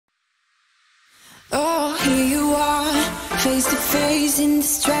face to face in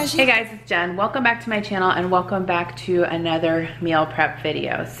this tragedy. Hey guys, it's Jen. Welcome back to my channel and welcome back to another meal prep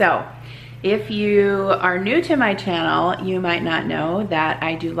video. So if you are new to my channel, you might not know that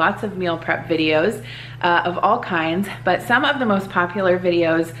I do lots of meal prep videos of all kinds, but some of the most popular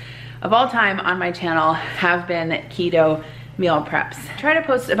videos of all time on my channel have been keto meal preps. I try to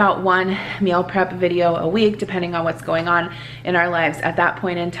post about one meal prep video a week depending on what's going on in our lives at that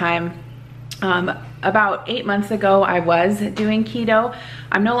point in time. About 8 months ago, I was doing keto.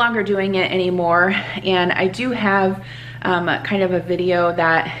 I'm no longer doing it anymore, and I do have kind of a video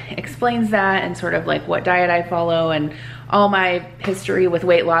that explains that and sort of like what diet I follow and all my history with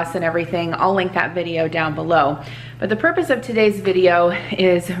weight loss and everything. I'll link that video down below. But the purpose of today's video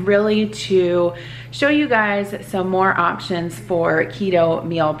is really to show you guys some more options for keto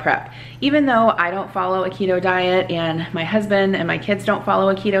meal prep. Even though I don't follow a keto diet and my husband and my kids don't follow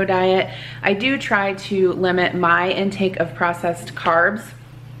a keto diet, I do try to limit my intake of processed carbs.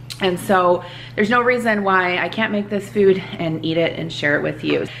 And so there's no reason why I can't make this food and eat it and share it with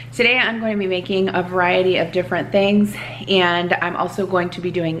you. Today I'm going to be making a variety of different things, and I'm also going to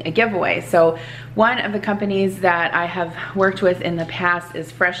be doing a giveaway. So one of the companies that I have worked with in the past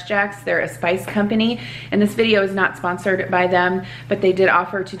is Fresh Jacks. They're a spice company, and this video is not sponsored by them, but they did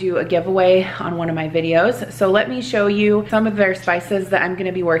offer to do a giveaway on one of my videos. So let me show you some of their spices that I'm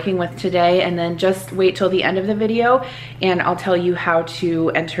gonna be working with today, and then just wait till the end of the video and I'll tell you how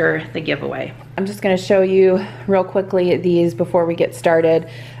to enter the giveaway. I'm just gonna show you real quickly these before we get started.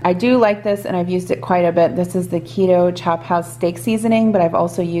 I do like this and I've used it quite a bit. This is the Keto Chop House steak seasoning, but I've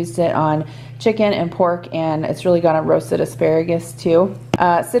also used it on chicken and pork, and it's really good on roasted asparagus too.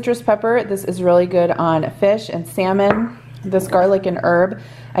 Citrus pepper, this is really good on fish and salmon. This garlic and herb,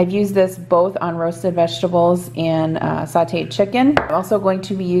 I've used this both on roasted vegetables and sauteed chicken. I'm also going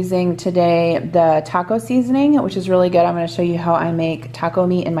to be using today the taco seasoning, which is really good. I'm going to show you how I make taco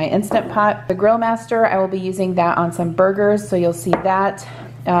meat in my Instant Pot. The Grill Master, I will be using that on some burgers, so you'll see that.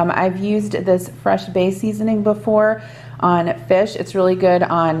 I've used this fresh bay seasoning before on fish. It's really good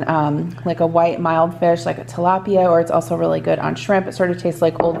on like a white mild fish like a tilapia, or it's also really good on shrimp. It sort of tastes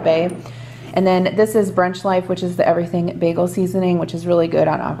like Old Bay. And then this is Brunch Life, which is the everything bagel seasoning, which is really good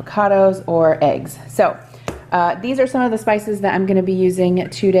on avocados or eggs. So these are some of the spices that I'm going to be using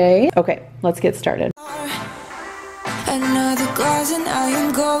today. Okay, let's get started. Another glass and I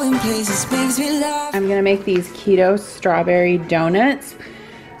am going places, makes me laugh. I'm going to make these keto strawberry donuts.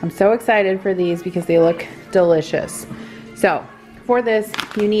 I'm so excited for these because they look delicious. So for this,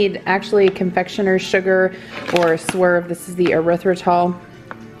 you need actually confectioner's sugar or Swerve. This is the erythritol.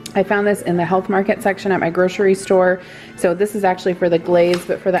 I found this in the health market section at my grocery store. So this is actually for the glaze,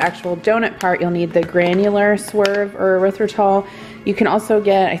 but for the actual donut part, you'll need the granular Swerve or erythritol. You can also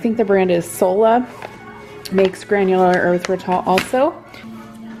get, I think the brand is Sola, makes granular erythritol also.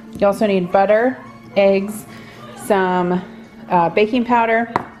 You also need butter, eggs, some baking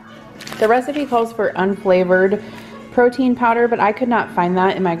powder. The recipe calls for unflavored protein powder, but I could not find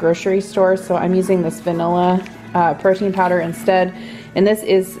that in my grocery store, so I'm using this vanilla protein powder instead. And this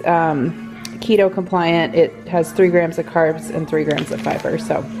is keto compliant. It has 3 grams of carbs and 3 grams of fiber,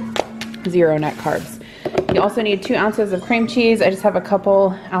 so 0 net carbs. You also need 2 ounces of cream cheese. I just have a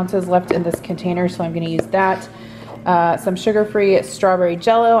couple ounces left in this container, so I'm going to use that. Some sugar-free strawberry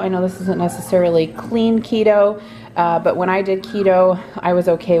jello. I know this isn't necessarily clean keto, but when I did keto, I was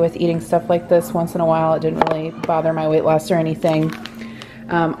okay with eating stuff like this once in a while. It didn't really bother my weight loss or anything.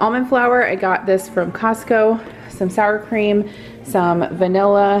 Almond flour, I got this from Costco. Some sour cream, some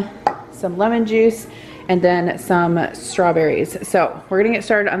vanilla, some lemon juice, and then some strawberries. So we're gonna get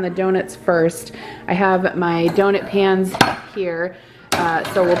started on the donuts first. I have my donut pans here,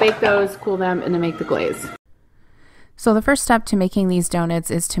 so we'll bake those, cool them, and then make the glaze. So the first step to making these donuts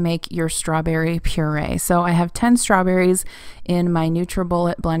is to make your strawberry puree. So I have 10 strawberries in my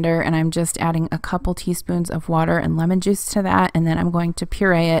NutriBullet blender, and I'm just adding a couple teaspoons of water and lemon juice to that, and then I'm going to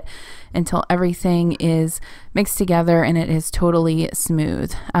puree it until everything is mixed together and it is totally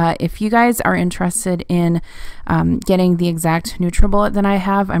smooth. If you guys are interested in getting the exact NutriBullet that I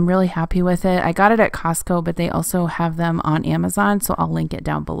have, I'm really happy with it. I got it at Costco, but they also have them on Amazon, so I'll link it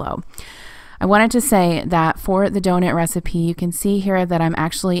down below. I wanted to say that for the donut recipe, you can see here that I'm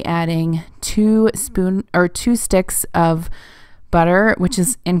actually adding 2 sticks of butter, which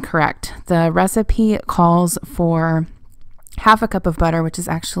is incorrect. The recipe calls for half a cup of butter, which is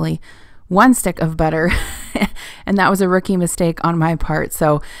actually 1 stick of butter. And that was a rookie mistake on my part.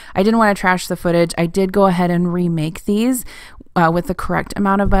 So I didn't want to trash the footage. I did go ahead and remake these with the correct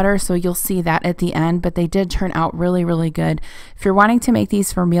amount of butter. So you'll see that at the end, but they did turn out really, really good. If you're wanting to make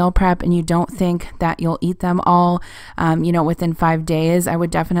these for meal prep and you don't think that you'll eat them all, within 5 days, I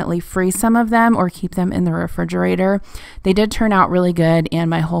would definitely freeze some of them or keep them in the refrigerator. They did turn out really good and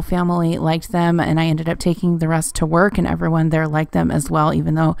my whole family liked them, and I ended up taking the rest to work and everyone there liked them as well,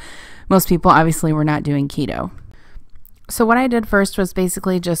 even though most people obviously were not doing keto. So what I did first was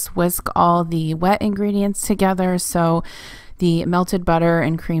basically just whisk all the wet ingredients together. So the melted butter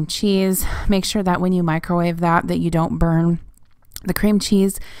and cream cheese, make sure that when you microwave that you don't burn the cream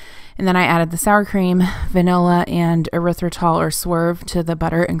cheese. And then I added the sour cream, vanilla, and erythritol or swerve to the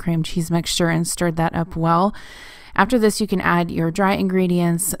butter and cream cheese mixture and stirred that up well. After this, you can add your dry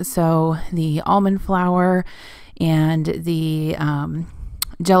ingredients, so the almond flour and the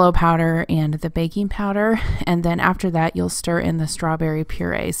Jello powder and the baking powder. And then after that, you'll stir in the strawberry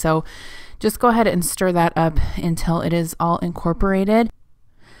puree. So just go ahead and stir that up until it is all incorporated.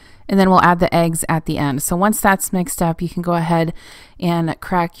 And then we'll add the eggs at the end. So once that's mixed up, you can go ahead and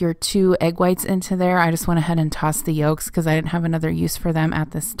crack your 2 egg whites into there. I just went ahead and tossed the yolks because I didn't have another use for them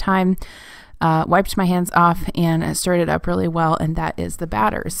at this time. Wiped my hands off and stirred it up really well, and that is the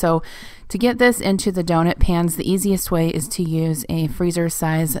batter. So to get this into the donut pans, the easiest way is to use a freezer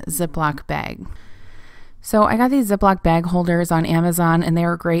size Ziploc bag. So I got these Ziploc bag holders on Amazon, and they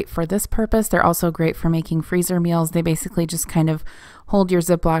are great for this purpose. They're also great for making freezer meals. They basically just kind of hold your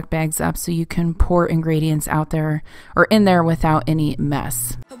Ziploc bags up so you can pour ingredients out there or in there without any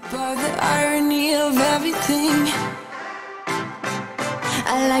mess. Above the irony of everything,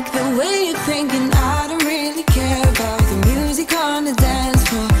 I like the way you're thinking. I don't really care about the music on the dance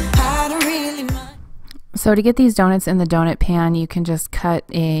floor. I don't really mind. So to get these donuts in the donut pan, you can just cut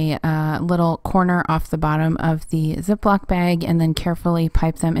a little corner off the bottom of the Ziploc bag and then carefully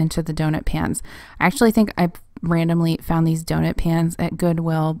pipe them into the donut pans. I actually think I randomly found these donut pans at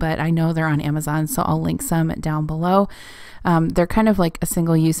Goodwill, but I know they're on Amazon, so I'll link some down below. They're kind of like a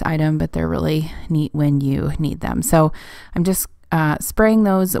single-use item, but they're really neat when you need them. So I'm just spraying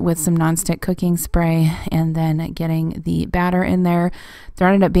those with some nonstick cooking spray and then getting the batter in there. There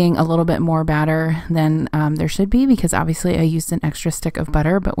ended up being a little bit more batter than there should be because obviously I used an extra stick of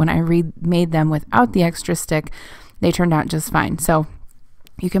butter, but when I remade them without the extra stick, they turned out just fine. So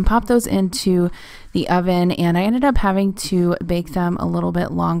you can pop those into the oven, and I ended up having to bake them a little bit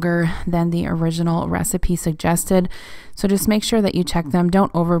longer than the original recipe suggested. So just make sure that you check them.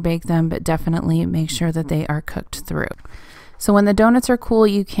 Don't over bake them, but definitely make sure that they are cooked through. So when the donuts are cool,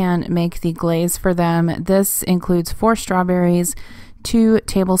 you can make the glaze for them. This includes 4 strawberries, 2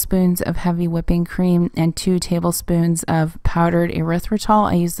 tablespoons of heavy whipping cream, and 2 tablespoons of powdered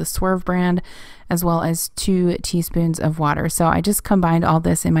erythritol. I use the Swerve brand, as well as 2 teaspoons of water. So I just combined all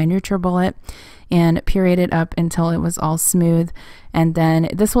this in my NutriBullet and pureed it up until it was all smooth. And then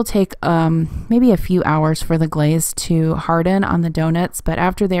this will take maybe a few hours for the glaze to harden on the donuts, but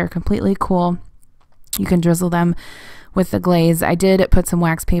after they are completely cool, you can drizzle them with the glaze. I did put some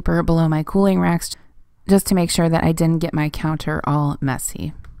wax paper below my cooling racks just to make sure that I didn't get my counter all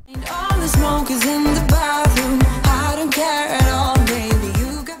messy. All the smoke is in the bathroom. I don't care at all, baby.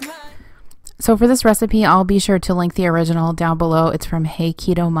 You got my... So for this recipe, I'll be sure to link the original down below. It's from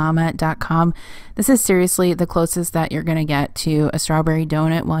heyketomama.com. This is seriously the closest that you're going to get to a strawberry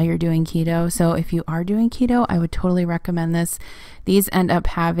donut while you're doing keto. So if you are doing keto, I would totally recommend this. These end up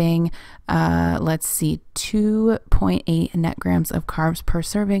having, 2.8 net grams of carbs per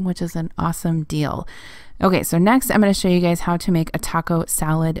serving, which is an awesome deal. Okay, so next I'm going to show you guys how to make a taco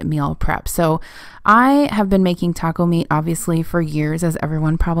salad meal prep. So I have been making taco meat obviously for years, as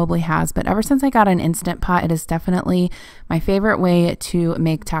everyone probably has, but ever since I got an Instant Pot, it is definitely my favorite way to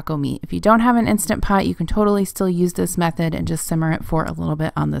make taco meat. If you don't have an Instant Pot, you can totally still use this method and just simmer it for a little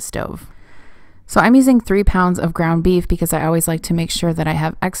bit on the stove. So I'm using 3 pounds of ground beef because I always like to make sure that I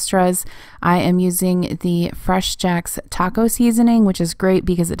have extras. I am using the Fresh Jack's taco seasoning, which is great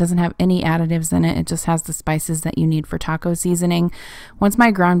because it doesn't have any additives in it. It just has the spices that you need for taco seasoning. Once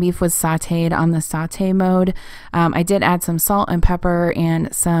my ground beef was sauteed on the saute mode, I did add some salt and pepper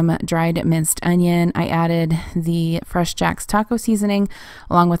and some dried minced onion. I added the Fresh Jack's taco seasoning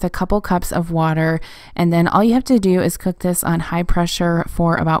along with a couple cups of water. And then all you have to do is cook this on high pressure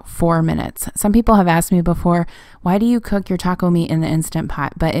for about 4 minutes. Some people have asked me before, why do you cook your taco meat in the Instant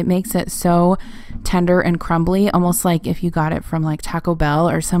Pot? But it makes it so tender and crumbly, almost like if you got it from like Taco Bell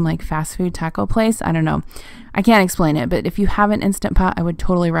or some like fast food taco place. I don't know. I can't explain it, but if you have an Instant Pot, I would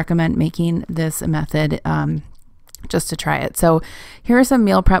totally recommend making this method. just to try it. So here are some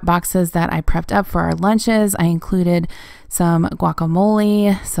meal prep boxes that I prepped up for our lunches. I included some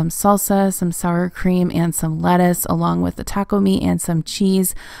guacamole, some salsa, some sour cream, and some lettuce, along with the taco meat and some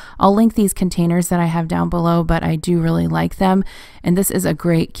cheese. I'll link these containers that I have down below, but I do really like them. And this is a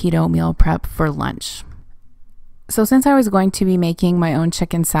great keto meal prep for lunch. So since I was going to be making my own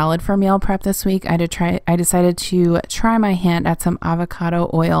chicken salad for meal prep this week, I decided to try my hand at some avocado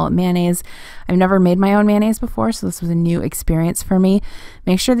oil mayonnaise. I've never made my own mayonnaise before, so this was a new experience for me.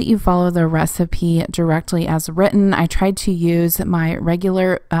 Make sure that you follow the recipe directly as written. I tried to use my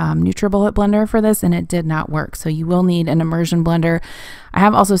regular NutriBullet blender for this, and it did not work. So you will need an immersion blender. I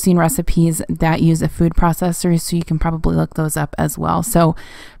have also seen recipes that use a food processor, so you can probably look those up as well. So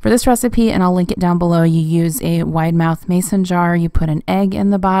for this recipe, and I'll link it down below, you use a wide mouth mason jar, you put an egg in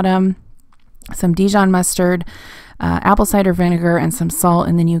the bottom, some Dijon mustard, apple cider vinegar, and some salt,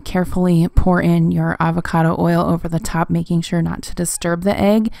 and then you carefully pour in your avocado oil over the top, making sure not to disturb the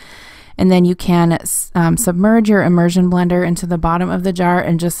egg. And then you can submerge your immersion blender into the bottom of the jar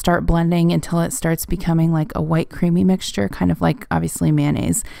and just start blending until it starts becoming like a white creamy mixture, kind of like obviously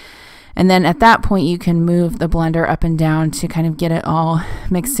mayonnaise. And then at that point, you can move the blender up and down to kind of get it all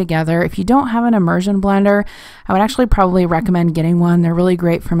mixed together. If you don't have an immersion blender, I would actually probably recommend getting one. They're really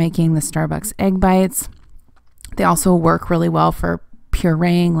great for making the Starbucks egg bites. They also work really well for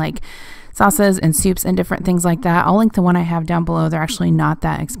pureeing like sauces and soups and different things like that. I'll link the one I have down below. They're actually not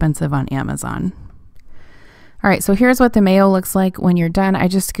that expensive on Amazon. All right, so here's what the mayo looks like when you're done. I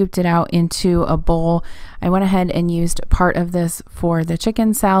just scooped it out into a bowl. I went ahead and used part of this for the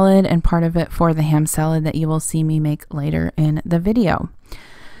chicken salad and part of it for the ham salad that you will see me make later in the video.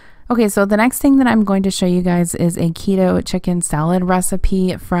 Okay, so the next thing that I'm going to show you guys is a keto chicken salad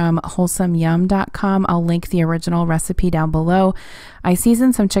recipe from wholesomeyum.com. I'll link the original recipe down below. I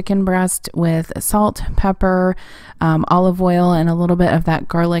seasoned some chicken breast with salt, pepper, olive oil, and a little bit of that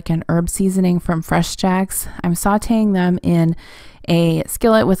garlic and herb seasoning from Fresh Jack's. I'm sauteing them in a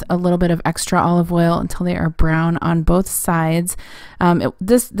skillet with a little bit of extra olive oil until they are brown on both sides.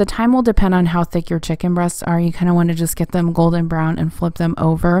 The time will depend on how thick your chicken breasts are. You kind of want to just get them golden brown and flip them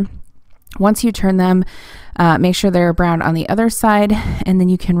over. Once you turn them, make sure they're brown on the other side, and then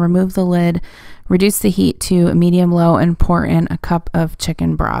you can remove the lid, reduce the heat to medium-low, and pour in a cup of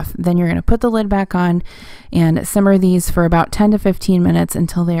chicken broth. Then you're going to put the lid back on and simmer these for about 10 to 15 minutes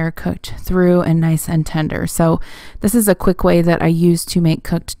until they are cooked through and nice and tender. So this is a quick way that I use to make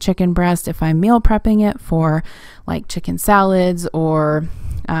cooked chicken breast if I'm meal prepping it for like chicken salads or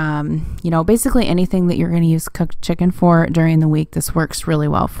basically anything that you're going to use cooked chicken for during the week. This works really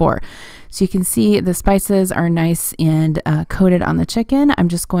well for. So you can see the spices are nice and coated on the chicken. I'm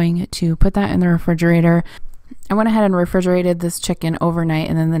just going to put that in the refrigerator. I went ahead and refrigerated this chicken overnight,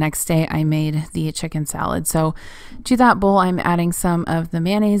 and then the next day I made the chicken salad. So to that bowl, I'm adding some of the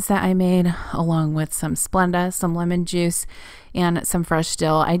mayonnaise that I made, along with some Splenda, some lemon juice, and some fresh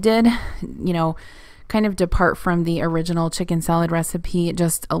dill. I did, kind of depart from the original chicken salad recipe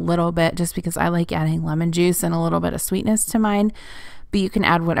just a little bit, just because I like adding lemon juice and a little bit of sweetness to mine, but you can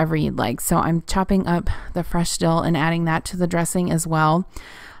add whatever you'd like. So I'm chopping up the fresh dill and adding that to the dressing as well.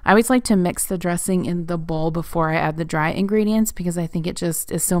 I always like to mix the dressing in the bowl before I add the dry ingredients, because I think it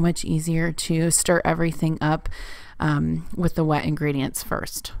just is so much easier to stir everything up with the wet ingredients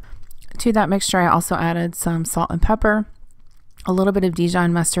first. To that mixture, I also added some salt and pepper, a little bit of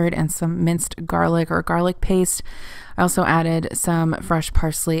Dijon mustard, and some minced garlic or garlic paste. I also added some fresh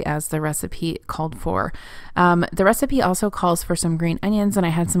parsley as the recipe called for. The recipe also calls for some green onions, and I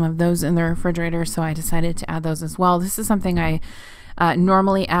had some of those in the refrigerator, so I decided to add those as well. This is something I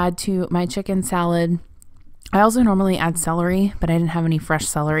normally add to my chicken salad. I also normally add celery, but I didn't have any fresh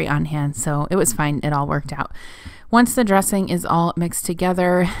celery on hand, so it was fine. It all worked out. Once the dressing is all mixed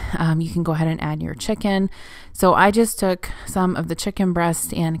together, you can go ahead and add your chicken. So I just took some of the chicken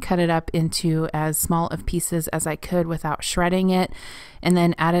breast and cut it up into as small of pieces as I could without shredding it, and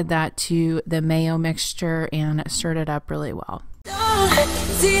then added that to the mayo mixture and stirred it up really well. Don't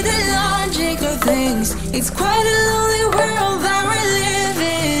see the logic of things. It's quite a lonely world that we're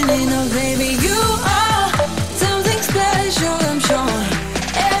living in. Oh, baby, you are something special, I'm sure.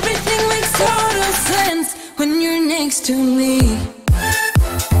 Everything makes total sense when you're next to me.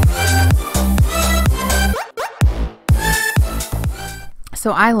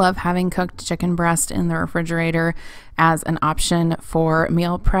 So I love having cooked chicken breast in the refrigerator. as an option for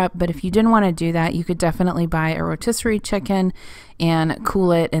meal prep. But if you didn't want to do that, you could definitely buy a rotisserie chicken and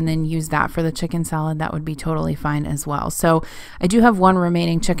cool it and then use that for the chicken salad. That would be totally fine as well. So I do have one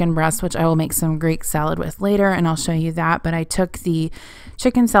remaining chicken breast, which I will make some Greek salad with later, and I'll show you that. But I took the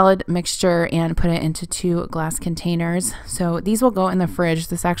chicken salad mixture and put it into 2 glass containers. So these will go in the fridge.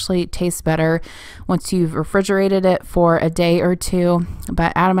 This actually tastes better once you've refrigerated it for a day or 2.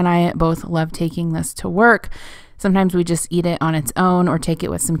 But Adam and I both love taking this to work. Sometimes we just eat it on its own or take it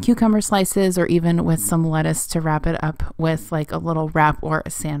with some cucumber slices or even with some lettuce to wrap it up with like a little wrap or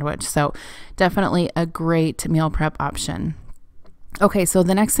a sandwich. So definitely a great meal prep option. Okay, so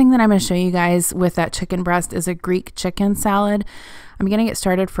the next thing that I'm going to show you guys with that chicken breast is a Greek chicken salad. I'm going to get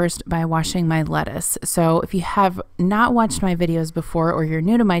started first by washing my lettuce. So if you have not watched my videos before or you're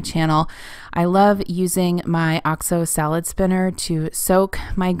new to my channel, I love using my OXO salad spinner to soak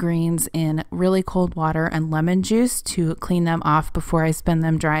my greens in really cold water and lemon juice to clean them off before I spin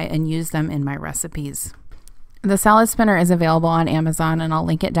them dry and use them in my recipes. The salad spinner is available on Amazon, and I'll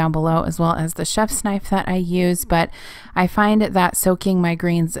link it down below, as well as the chef's knife that I use. But I find that soaking my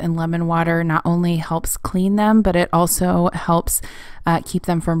greens in lemon water not only helps clean them, but it also helps keep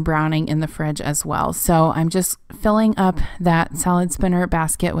them from browning in the fridge as well. So I'm just filling up that salad spinner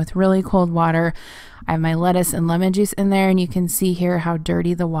basket with really cold water. I have my lettuce and lemon juice in there, and you can see here how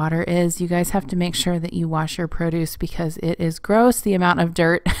dirty the water is. You guys have to make sure that you wash your produce because it is gross, the amount of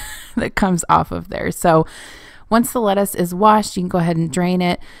dirt that comes off of there. So once the lettuce is washed, you can go ahead and drain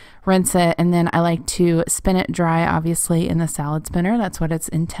it, rinse it, and then I like to spin it dry, obviously, in the salad spinner. That's what it's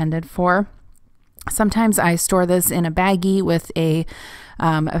intended for. Sometimes I store this in a baggie with a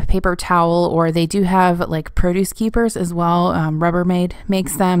paper towel, or they do have like produce keepers as well. Rubbermaid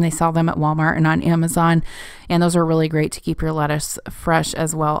makes them. They sell them at Walmart and on Amazon, and those are really great to keep your lettuce fresh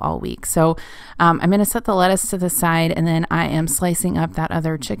as well all week. So I'm going to set the lettuce to the side, and then I am slicing up that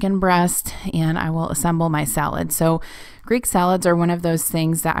other chicken breast, and I will assemble my salad. So Greek salads are one of those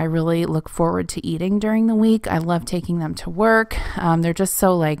things that I really look forward to eating during the week. I love taking them to work. They're just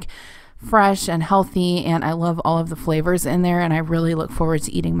so like fresh and healthy, and I love all of the flavors in there, and I really look forward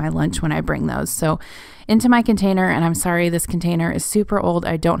to eating my lunch when I bring those. So into my container, and I'm sorry, this container is super old.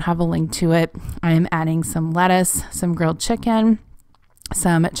 I don't have a link to it. I am adding some lettuce, some grilled chicken,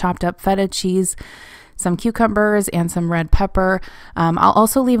 some chopped up feta cheese, some cucumbers, and some red pepper. I'll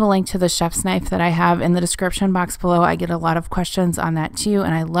also leave a link to the chef's knife that I have in the description box below. I get a lot of questions on that too,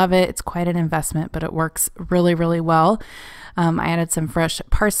 and I love it. It's quite an investment, but it works really, really well. I added some fresh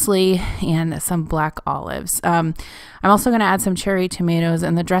parsley and some black olives. I'm also going to add some cherry tomatoes,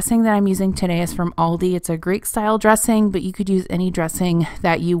 and the dressing that I'm using today is from Aldi. It's a Greek style dressing, but you could use any dressing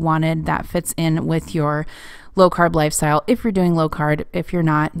that you wanted that fits in with your low carb lifestyle. If you're doing low carb, if you're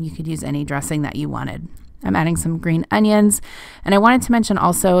not, you could use any dressing that you wanted. I'm adding some green onions, and I wanted to mention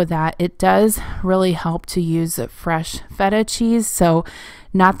also that it does really help to use fresh feta cheese. So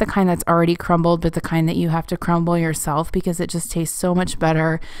not the kind that's already crumbled, but the kind that you have to crumble yourself, because it just tastes so much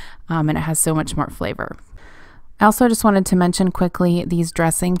better and it has so much more flavor. I also just wanted to mention quickly these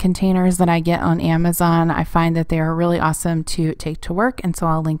dressing containers that I get on Amazon. I find that they are really awesome to take to work, and so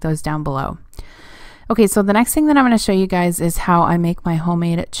I'll link those down below. Okay, so the next thing that I'm going to show you guys is how I make my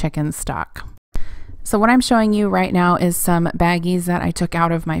homemade chicken stock. So what I'm showing you right now is some baggies that I took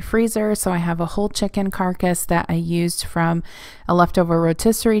out of my freezer. So I have a whole chicken carcass that I used from a leftover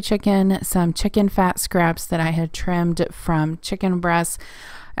rotisserie chicken, some chicken fat scraps that I had trimmed from chicken breasts.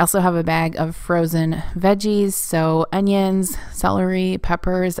 I also have a bag of frozen veggies, so onions, celery,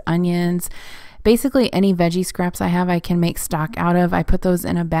 peppers, onions. Basically any veggie scraps I have, I can make stock out of. I put those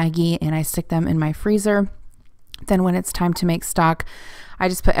in a baggie and I stick them in my freezer. Then when it's time to make stock, I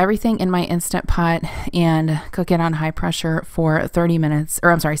just put everything in my Instant Pot and cook it on high pressure for 60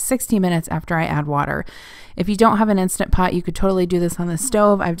 minutes after I add water. If you don't have an Instant Pot, you could totally do this on the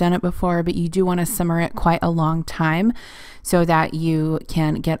stove. I've done it before, but you do want to simmer it quite a long time so that you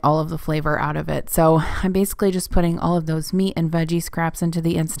can get all of the flavor out of it. So I'm basically just putting all of those meat and veggie scraps into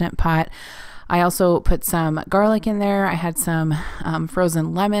the Instant Pot. I also put some garlic in there. I had some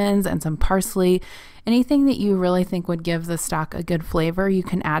frozen lemons and some parsley. Anything that you really think would give the stock a good flavor, you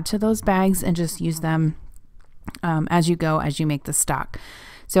can add to those bags and just use them as you go, as you make the stock.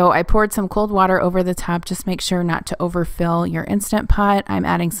 So I poured some cold water over the top. Just make sure not to overfill your Instant Pot. I'm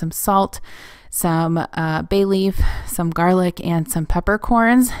adding some salt, some bay leaf, some garlic, and some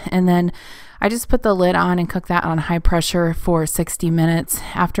peppercorns. And then I just put the lid on and cook that on high pressure for 60 minutes.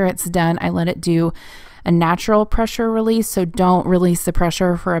 After it's done, I let it do a natural pressure release. So don't release the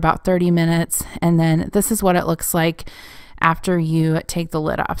pressure for about 30 minutes. And then this is what it looks like after you take the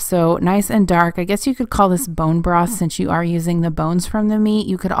lid off. So nice and dark. I guess you could call this bone broth since you are using the bones from the meat.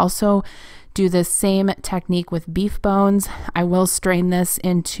 You could also do the same technique with beef bones. I will strain this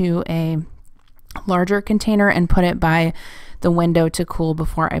into a larger container and put it by the window to cool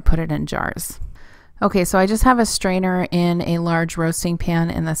before I put it in jars. Okay, so I just have a strainer in a large roasting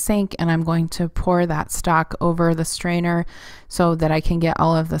pan in the sink, and I'm going to pour that stock over the strainer so that I can get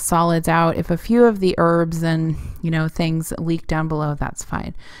all of the solids out. If a few of the herbs and, things leak down below, that's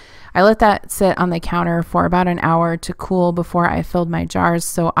fine. I let that sit on the counter for about an hour to cool before I filled my jars.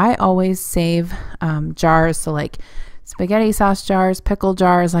 So I always save jars, so like spaghetti sauce jars, pickle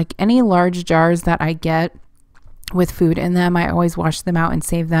jars, like any large jars that I get with food in them, I always wash them out and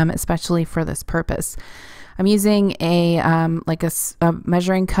save them, especially for this purpose. I'm using a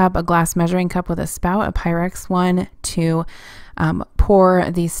measuring cup, a glass measuring cup with a spout, a Pyrex one, to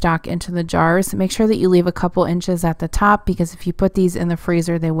pour the stock into the jars. Make sure that you leave a couple inches at the top, because if you put these in the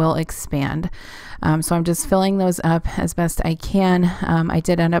freezer, they will expand. So I'm just filling those up as best I can. I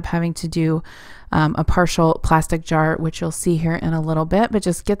did end up having to do a partial plastic jar, which you'll see here in a little bit, but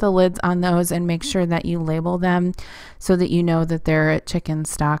just get the lids on those and make sure that you label them so that you know that they're chicken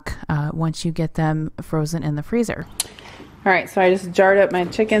stock once you get them frozen in the freezer. All right, so I just jarred up my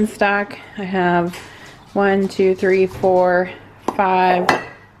chicken stock. I have 1, 2, 3, 4, 5,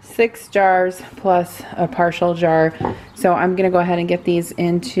 6 jars plus a partial jar. So I'm gonna go ahead and get these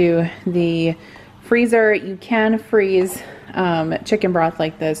into the freezer. You can freeze chicken broth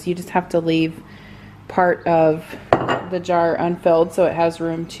like this. You just have to leave part of the jar unfilled so it has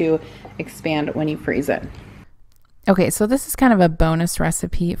room to expand when you freeze it. Okay, so this is kind of a bonus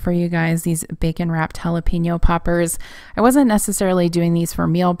recipe for you guys, these bacon wrapped jalapeno poppers. I wasn't necessarily doing these for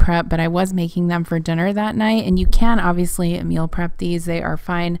meal prep, but I was making them for dinner that night, and you can obviously meal prep these. They are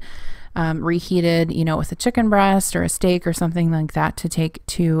fine reheated, with a chicken breast or a steak or something like that to take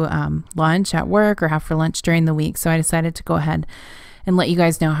to lunch at work or have for lunch during the week. So I decided to go ahead and let you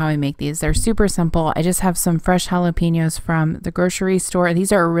guys know how I make these. They're super simple. I just have some fresh jalapenos from the grocery store.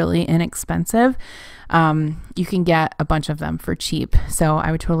 These are really inexpensive. You can get a bunch of them for cheap. So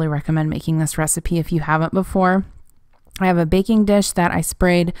I would totally recommend making this recipe if you haven't before. I have a baking dish that I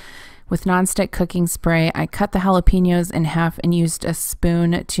sprayed with nonstick cooking spray. I cut the jalapenos in half and used a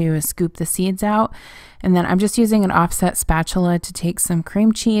spoon to scoop the seeds out. And then I'm just using an offset spatula to take some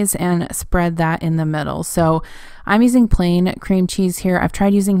cream cheese and spread that in the middle. So I'm using plain cream cheese here. I've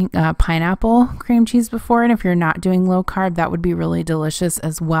tried using pineapple cream cheese before, and if you're not doing low carb, that would be really delicious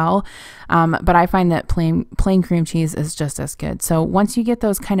as well. But I find that plain cream cheese is just as good. So once you get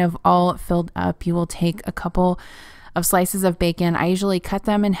those kind of all filled up, you will take a couple of slices of bacon. I usually cut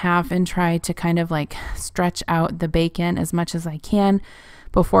them in half and try to kind of like stretch out the bacon as much as I can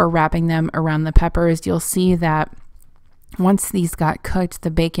before wrapping them around the peppers. You'll see that once these got cooked, the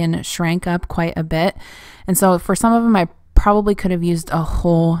bacon shrank up quite a bit. And so for some of them, I probably could have used a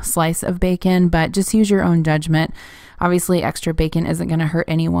whole slice of bacon, but just use your own judgment. Obviously, extra bacon isn't going to hurt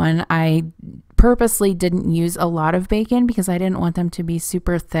anyone. I purposely didn't use a lot of bacon because I didn't want them to be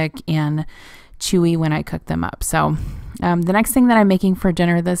super thick and chewy when I cook them up. So the next thing that I'm making for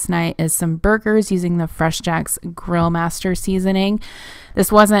dinner this night is some burgers using the Fresh Jack's Grill Master seasoning.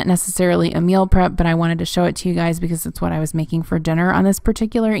 This wasn't necessarily a meal prep, but I wanted to show it to you guys because it's what I was making for dinner on this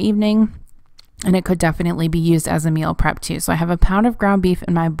particular evening. And it could definitely be used as a meal prep too. So I have a pound of ground beef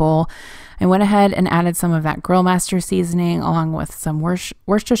in my bowl. I went ahead and added some of that Grill Master seasoning along with some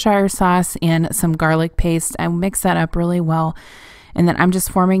Worcestershire sauce and some garlic paste. I mixed that up really well. And then I'm just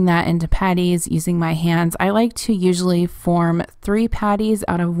forming that into patties using my hands. I like to usually form 3 patties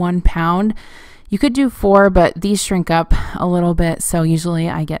out of 1 pound. You could do 4, but these shrink up a little bit. So usually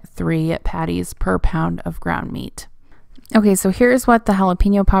I get 3 patties per pound of ground meat. Okay, so here's what the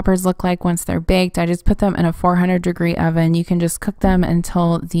jalapeno poppers look like once they're baked. I just put them in a 400-degree oven. You can just cook them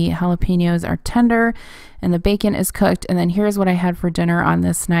until the jalapenos are tender and the bacon is cooked. And then here's what I had for dinner on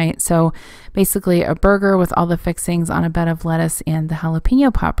this night. So basically a burger with all the fixings on a bed of lettuce and the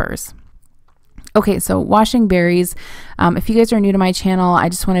jalapeno poppers. Okay, so washing berries. If you guys are new to my channel, I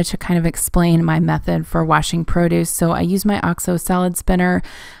just wanted to kind of explain my method for washing produce. So I use my OXO salad spinner.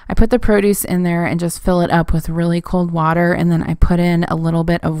 I put the produce in there and just fill it up with really cold water, and then I put in a little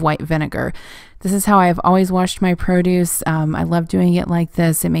bit of white vinegar. This is how I've always washed my produce. I love doing it like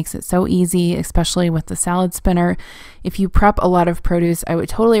this. It makes it so easy, especially with the salad spinner. If you prep a lot of produce, I would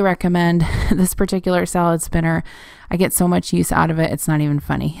totally recommend this particular salad spinner. I get so much use out of it, it's not even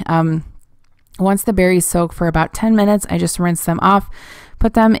funny. Once the berries soak for about 10 minutes, I just rinse them off,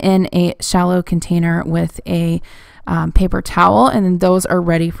 put them in a shallow container with a paper towel, and then those are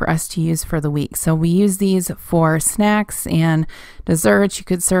ready for us to use for the week. So we use these for snacks and desserts. You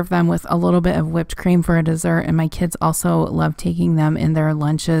could serve them with a little bit of whipped cream for a dessert, and my kids also love taking them in their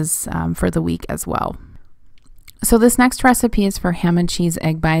lunches for the week as well. So this next recipe is for ham and cheese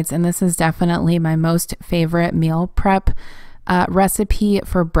egg bites, and this is definitely my most favorite meal prep recipe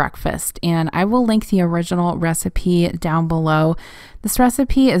for breakfast, and I will link the original recipe down below. This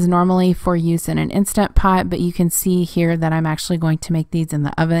recipe is normally for use in an Instant Pot, but you can see here that I'm actually going to make these in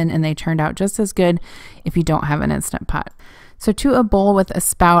the oven, and they turned out just as good if you don't have an Instant Pot. So to a bowl with a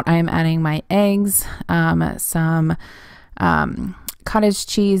spout, I am adding my eggs, some cottage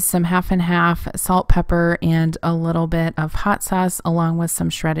cheese, some half and half, salt, pepper, and a little bit of hot sauce along with some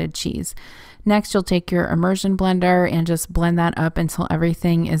shredded cheese. Next, you'll take your immersion blender and just blend that up until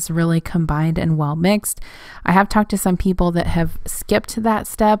everything is really combined and well mixed. I have talked to some people that have skipped that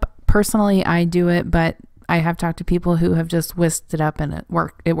step. Personally, I do it, but I have talked to people who have just whisked it up and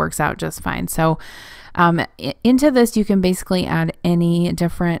it works out just fine. So into this, you can basically add any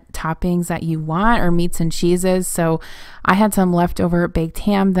different toppings that you want, or meats and cheeses. So I had some leftover baked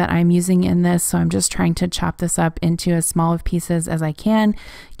ham that I'm using in this. So I'm just trying to chop this up into as small of pieces as I can,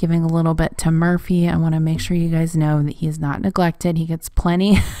 giving a little bit to Murphy. I want to make sure you guys know that he is not neglected. He gets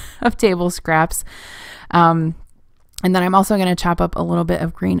plenty of table scraps. And then I'm also going to chop up a little bit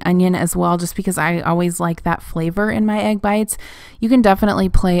of green onion as well, just because I always like that flavor in my egg bites. You can definitely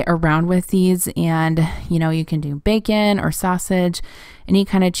play around with these, and you can do bacon or sausage, any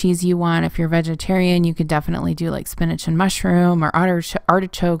kind of cheese you want. If you're vegetarian, you could definitely do like spinach and mushroom or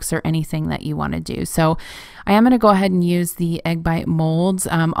artichokes or anything that you want to do. So I am going to go ahead and use the egg bite molds.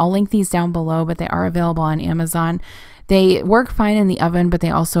 I'll link these down below, but they are available on Amazon. They work fine in the oven, but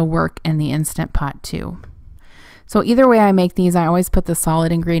they also work in the Instant Pot too. So either way I make these, I always put the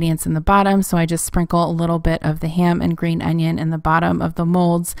solid ingredients in the bottom. So I just sprinkle a little bit of the ham and green onion in the bottom of the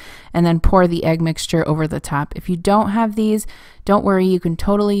molds and then pour the egg mixture over the top. If you don't have these, don't worry, you can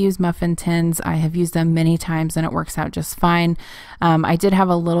totally use muffin tins. I have used them many times and it works out just fine. I did have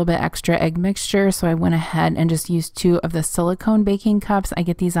a little bit extra egg mixture, so I went ahead and just used 2 of the silicone baking cups. I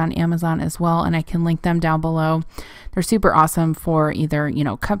get these on Amazon as well, and I can link them down below. They're super awesome for either,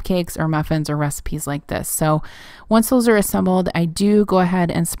 cupcakes or muffins or recipes like this. So once those are assembled, I do go ahead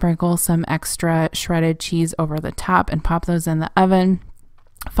and sprinkle some extra shredded cheese over the top and pop those in the oven.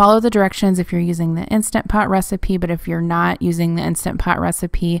 Follow the directions if you're using the Instant Pot recipe, but if you're not using the Instant Pot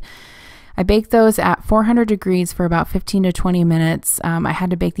recipe, I baked those at 400 degrees for about 15 to 20 minutes. I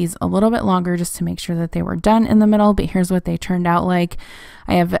had to bake these a little bit longer just to make sure that they were done in the middle, but here's what they turned out like.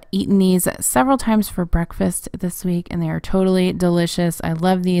 I have eaten these several times for breakfast this week, and they are totally delicious. I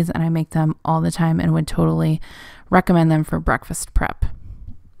love these, and I make them all the time and would totally recommend them for breakfast prep.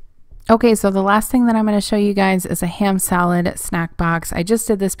 Okay, so the last thing that I'm going to show you guys is a ham salad snack box. I just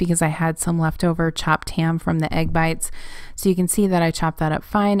did this because I had some leftover chopped ham from the egg bites. So you can see that I chopped that up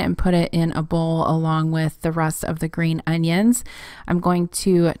fine and put it in a bowl along with the rest of the green onions. I'm going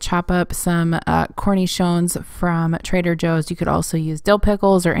to chop up some cornichons from Trader Joe's. You could also use dill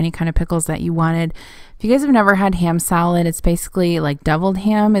pickles or any kind of pickles that you wanted. If you guys have never had ham salad, it's basically like deviled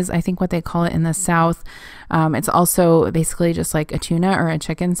ham is I think what they call it in the South. It's also basically just like a tuna or a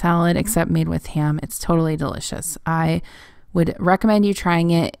chicken salad except made with ham. It's totally delicious. I would recommend you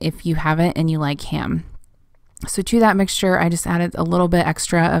trying it if you haven't and you like ham. So to that mixture, I just added a little bit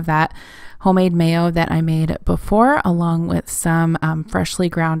extra of that homemade mayo that I made before, along with some freshly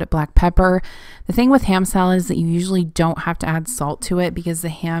ground black pepper. The thing with ham salad is that you usually don't have to add salt to it because the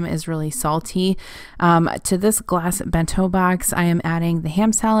ham is really salty. To this glass bento box, I am adding the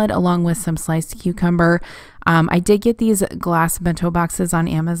ham salad along with some sliced cucumber. I did get these glass bento boxes on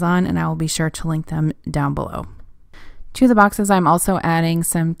Amazon, and I will be sure to link them down below. To the boxes, I'm also adding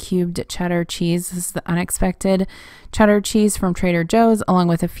some cubed cheddar cheese. This is the unexpected cheddar cheese from Trader Joe's, along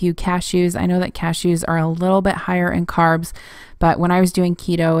with a few cashews. I know that cashews are a little bit higher in carbs, but when I was doing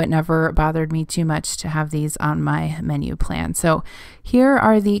keto, it never bothered me too much to have these on my menu plan. So here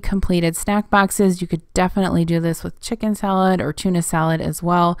are the completed snack boxes. You could definitely do this with chicken salad or tuna salad as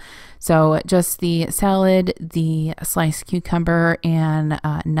well. So just the salad, the sliced cucumber, and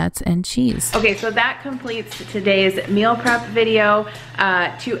nuts and cheese. Okay, so that completes today's meal prep video.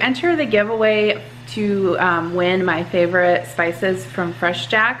 To enter the giveaway to win my favorite spices from Fresh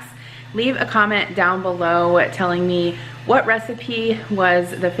Jacks, leave a comment down below telling me what recipe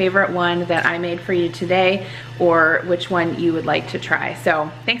was the favorite one that I made for you today, or which one you would like to try.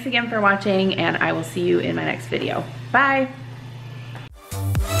 So thanks again for watching, and I will see you in my next video. Bye.